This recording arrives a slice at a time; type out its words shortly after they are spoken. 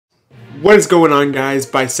What is going on, guys?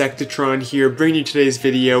 Bisectatron here, bringing you today's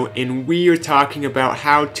video, and we are talking about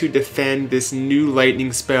how to defend this new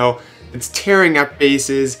lightning spell that's tearing up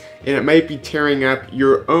bases, and it might be tearing up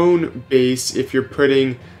your own base if you're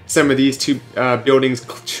putting some of these two buildings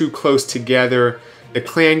too close together. The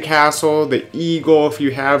clan castle, the eagle if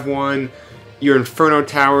you have one, your inferno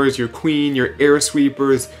towers, your queen, your air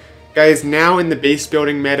sweepers. Guys, now in the base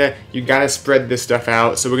building meta, you gotta spread this stuff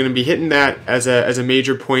out. So we're gonna be hitting that as a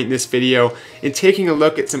major point in this video and taking a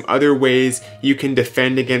look at some other ways you can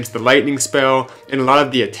defend against the lightning spell and a lot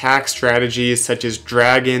of the attack strategies such as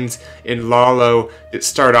dragons and Lalo that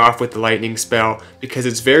start off with the lightning spell, because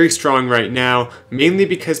it's very strong right now, mainly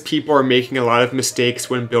because people are making a lot of mistakes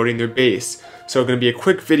when building their base. So it's going to be a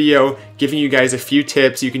quick video giving you guys a few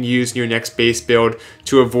tips you can use in your next base build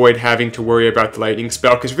to avoid having to worry about the lightning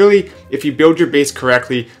spell. Because really, if you build your base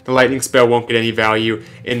correctly, the lightning spell won't get any value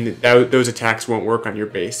and those attacks won't work on your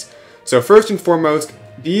base. So first and foremost,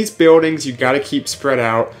 these buildings you got to keep spread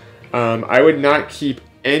out. I would not keep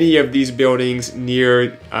any of these buildings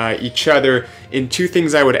near each other. And two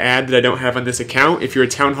things I would add that I don't have on this account: if you're a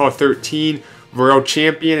Town Hall 13, Royal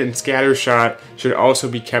Champion and Scattershot should also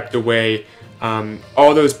be kept away.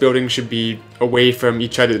 All those buildings should be away from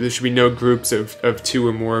each other. There should be no groups of two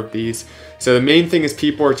or more of these. So the main thing is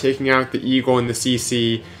people are taking out the Eagle and the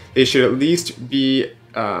CC. They should at least be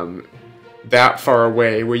that far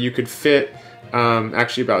away where you could fit,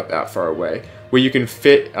 actually about that far away, where you can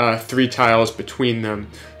fit 3 tiles between them.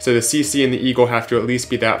 So the CC and the Eagle have to at least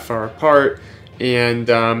be that far apart.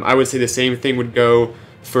 And I would say the same thing would go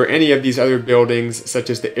for any of these other buildings,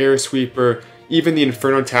 such as the Air Sweeper. Even the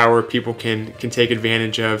Inferno Tower people can take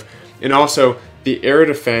advantage of. And also the air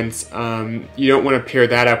defense, you don't want to pair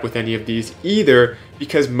that up with any of these either,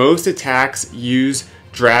 because most attacks use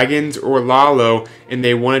dragons or Lalo and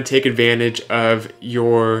they want to take advantage of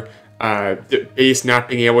your base not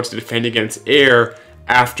being able to defend against air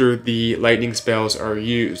after the lightning spells are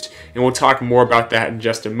used. And we'll talk more about that in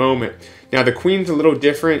just a moment. Now the queen's a little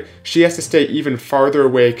different. She has to stay even farther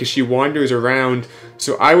away because she wanders around.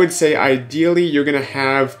 So I would say ideally you're going to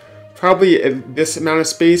have probably this amount of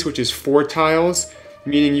space, which is 4 tiles,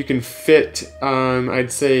 meaning you can fit,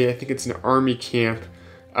 I'd say, I think it's an army camp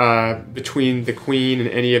between the queen and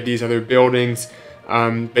any of these other buildings.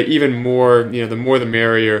 But even more, the more the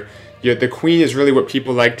merrier. The queen is really what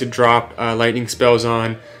people like to drop lightning spells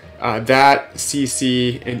on. That,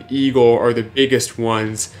 CC, and Eagle are the biggest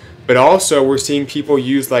ones. But also we're seeing people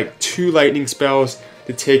use like 2 lightning spells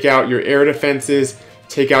to take out your air defenses,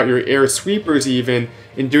 take out your air sweepers even,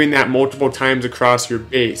 and doing that multiple times across your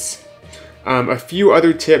base. A few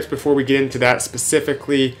other tips before we get into that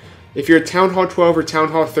specifically. If you're a Town Hall 12 or Town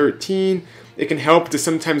Hall 13, it can help to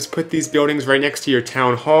sometimes put these buildings right next to your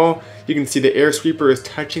Town Hall. You can see the air sweeper is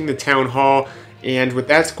touching the Town Hall, and what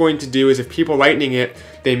that's going to do is if people lightning it,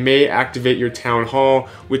 they may activate your Town Hall,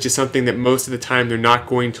 which is something that most of the time they're not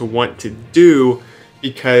going to want to do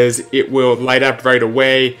because it will light up right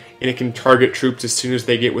away and it can target troops as soon as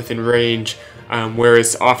they get within range.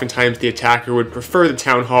 Whereas oftentimes the attacker would prefer the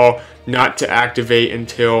Town Hall not to activate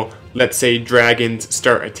until, let's say, dragons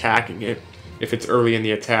start attacking it, if it's early in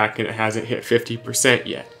the attack and it hasn't hit 50%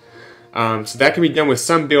 yet. So that can be done with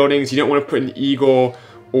some buildings. You don't want to put an Eagle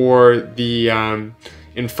or the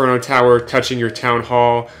Inferno Tower touching your Town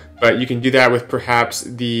Hall, but you can do that with perhaps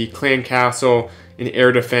the Clan Castle and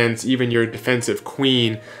air defense, even your defensive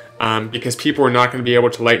queen, because people are not going to be able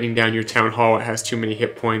to lightning down your Town Hall. It has too many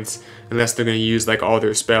hit points unless they're going to use like all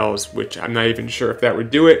their spells, which I'm not even sure if that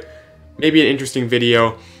would do it. Maybe an interesting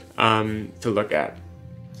video to look at.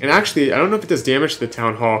 And actually, I don't know if it does damage to the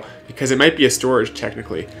Town Hall because it might be a storage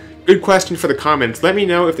technically. Good question for the comments. Let me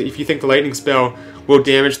know if you think the lightning spell will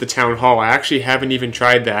damage the Town Hall. I actually haven't even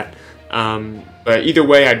tried that. But either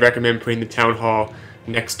way, I'd recommend putting the Town Hall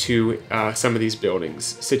next to some of these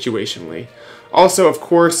buildings, situationally. Also, of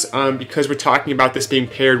course, because we're talking about this being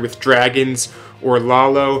paired with dragons or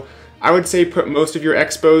Lalo, I would say put most of your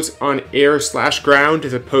expos on air/ground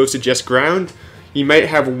as opposed to just ground. You might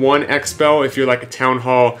have one X-spell if you're like a Town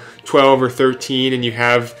Hall 12 or 13 and you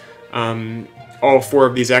have all 4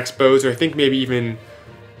 of these expos, or I think maybe even,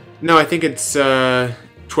 no, I think it's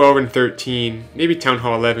 12 and 13, maybe Town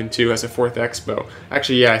Hall 11 too has a 4th expo.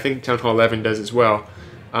 Actually, yeah, I think Town Hall 11 does as well.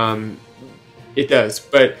 It does,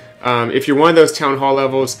 but if you're one of those Town Hall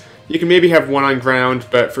levels, you can maybe have one on ground,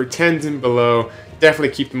 but for 10s and below,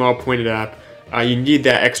 definitely keep them all pointed up. You need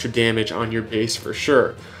that extra damage on your base for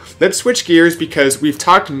sure. Let's switch gears because we've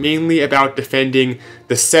talked mainly about defending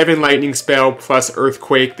the 7 lightning spell plus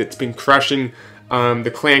earthquake that's been crushing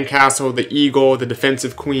the clan castle, the eagle, the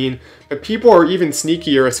defensive queen. But people are even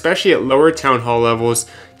sneakier, especially at lower town hall levels,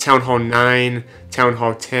 town hall 9, town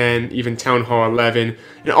hall 10, even town hall 11,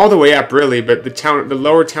 and all the way up really, but the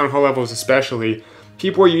lower town hall levels especially.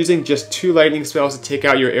 People are using just 2 lightning spells to take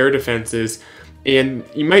out your air defenses, and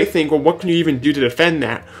you might think, well, what can you even do to defend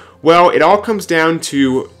that? Well, it all comes down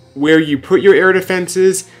to where you put your air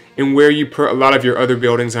defenses and where you put a lot of your other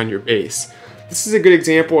buildings on your base. This is a good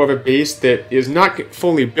example of a base that is not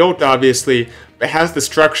fully built, obviously, but has the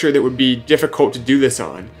structure that would be difficult to do this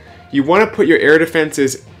on. You want to put your air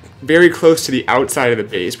defenses very close to the outside of the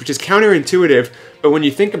base, which is counterintuitive, but when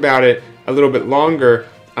you think about it a little bit longer,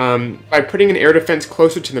 by putting an air defense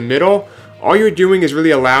closer to the middle, all you're doing is really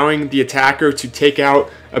allowing the attacker to take out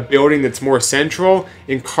a building that's more central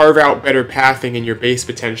and carve out better pathing in your base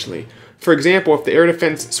potentially. For example, if the air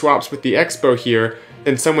defense swaps with the expo here,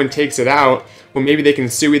 then someone takes it out, well, maybe they can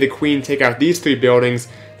Sui the queen, take out these 3 buildings.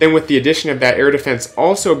 Then with the addition of that air defense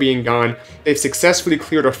also being gone, they've successfully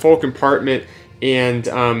cleared a full compartment and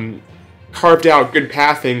carved out good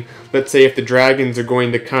pathing. Let's say if the dragons are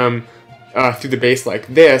going to come through the base like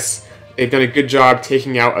this, they've done a good job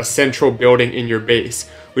taking out a central building in your base,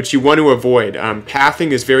 which you want to avoid.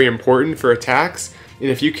 Pathing is very important for attacks, and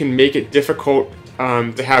if you can make it difficult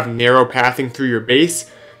to have narrow pathing through your base,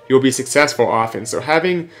 you'll be successful often. So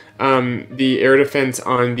having the air defense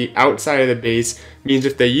on the outside of the base means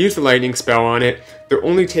if they use the lightning spell on it, they're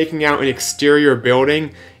only taking out an exterior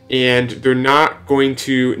building, and they're not going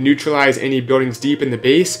to neutralize any buildings deep in the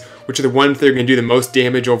base, which are the ones that are going to do the most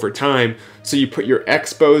damage over time. So you put your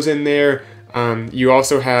expos in there. You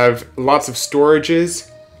also have lots of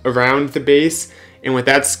storages around the base, and what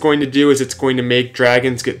that's going to do is it's going to make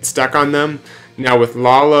dragons get stuck on them. Now with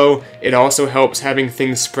Lalo, it also helps having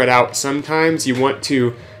things spread out. Sometimes you want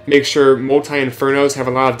to make sure multi-infernos have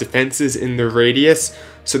a lot of defenses in their radius,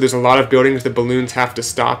 so there's a lot of buildings the balloons have to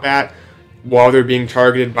stop at while they're being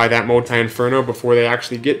targeted by that multi-inferno before they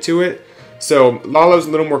actually get to it. So Lalo's a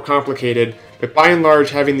little more complicated, but by and large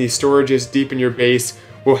having these storages deep in your base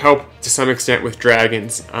will help to some extent with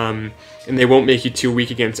dragons, and they won't make you too weak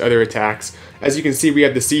against other attacks. As you can see, we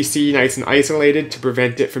have the CC nice and isolated to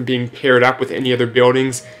prevent it from being paired up with any other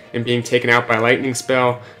buildings and being taken out by lightning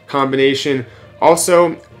spell combination.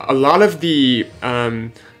 Also, a lot of the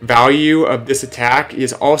value of this attack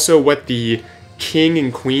is also what the king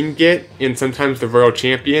and queen get, and sometimes the royal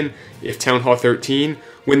champion, if Town Hall 13,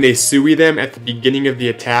 when they Sui them at the beginning of the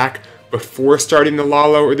attack before starting the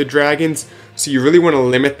Lalo or the dragons. So you really want to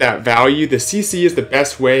limit that value. The CC is the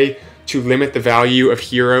best way to limit the value of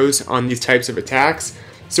heroes on these types of attacks.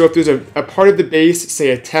 So if there's a part of the base, say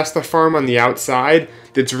a Tesla farm on the outside,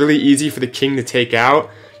 that's really easy for the king to take out,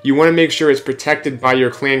 you want to make sure it's protected by your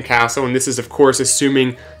clan castle, and this is of course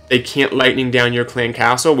assuming they can't lightning down your clan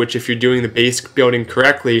castle, which if you're doing the base building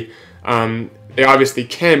correctly, they obviously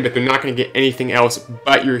can, but they're not going to get anything else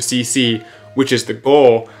but your CC, which is the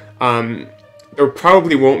goal. They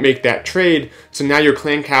probably won't make that trade, so now your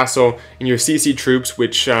clan castle and your CC troops,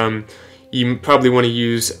 which you probably want to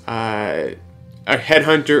use a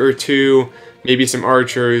headhunter or 2, maybe some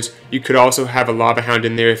archers. You could also have a lava hound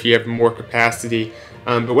in there if you have more capacity.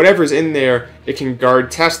 But whatever's in there, it can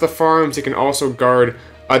guard Tesla farms, it can also guard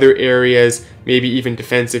other areas, maybe even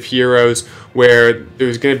defensive heroes, where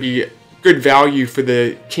there's going to be good value for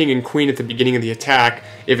the king and queen at the beginning of the attack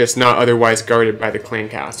if it's not otherwise guarded by the clan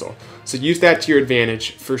castle. So use that to your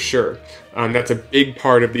advantage for sure. That's a big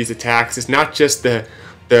part of these attacks. It's not just the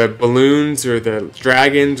balloons or the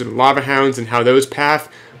dragons or the lava hounds and how those path,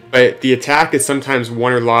 but the attack is sometimes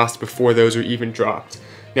won or lost before those are even dropped.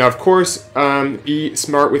 Now of course, be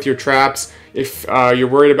smart with your traps. If you're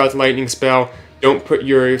worried about the lightning spell, don't put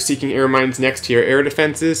your Seeking Air Mines next to your air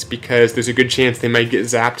defenses because there's a good chance they might get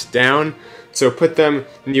zapped down. So put them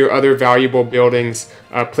near other valuable buildings,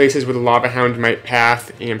 places where the Lava Hound might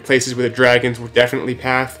path, and places where the dragons will definitely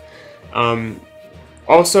path.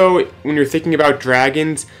 Also, when you're thinking about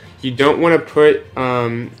dragons, you don't want to put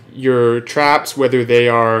your traps, whether they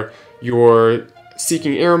are your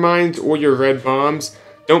Seeking Air Mines or your red bombs,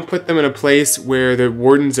 don't put them in a place where the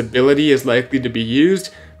Warden's ability is likely to be used,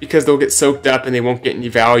 because they'll get soaked up and they won't get any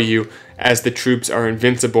value as the troops are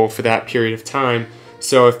invincible for that period of time.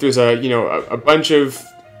 So if there's a bunch of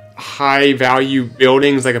high value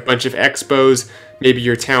buildings, like a bunch of expos, maybe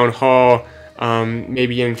your town hall,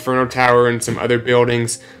 maybe an Inferno Tower and some other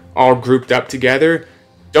buildings all grouped up together,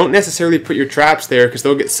 don't necessarily put your traps there because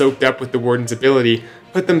they'll get soaked up with the Warden's ability.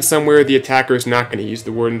 Put them somewhere the attacker is not going to use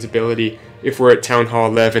the Warden's ability. If we're at Town Hall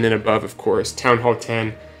 11 and above, of course. Town Hall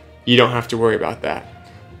 10, you don't have to worry about that.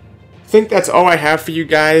 I think that's all I have for you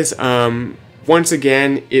guys. Once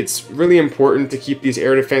again, it's really important to keep these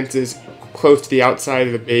air defenses close to the outside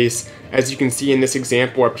of the base. As you can see in this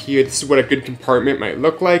example up here, this is what a good compartment might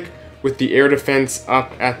look like, with the air defense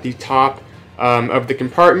up at the top of the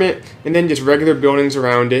compartment, and then just regular buildings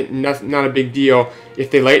around it. Not a big deal.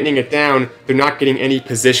 If they're lightning it down, they're not getting any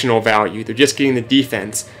positional value, they're just getting the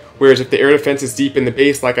defense. Whereas if the air defense is deep in the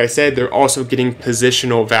base, like I said, they're also getting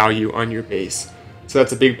positional value on your base. So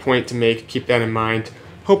that's a big point to make, keep that in mind.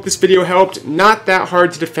 Hope this video helped. Not that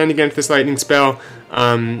hard to defend against this lightning spell.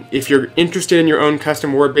 If you're interested in your own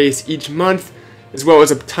custom war base each month, as well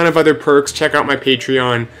as a ton of other perks, check out my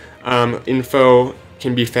Patreon. Info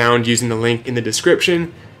can be found using the link in the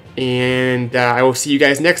description. And I will see you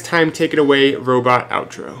guys next time. Take it away, robot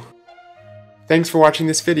outro. Thanks for watching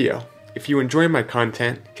this video. If you enjoy my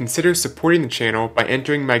content, consider supporting the channel by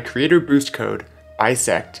entering my creator boost code,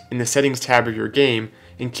 bisect, in the settings tab of your game,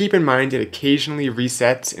 and keep in mind it occasionally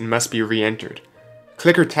resets and must be re-entered.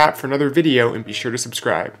 Click or tap for another video and be sure to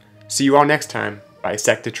subscribe. See you all next time.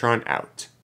 Bisectatron out.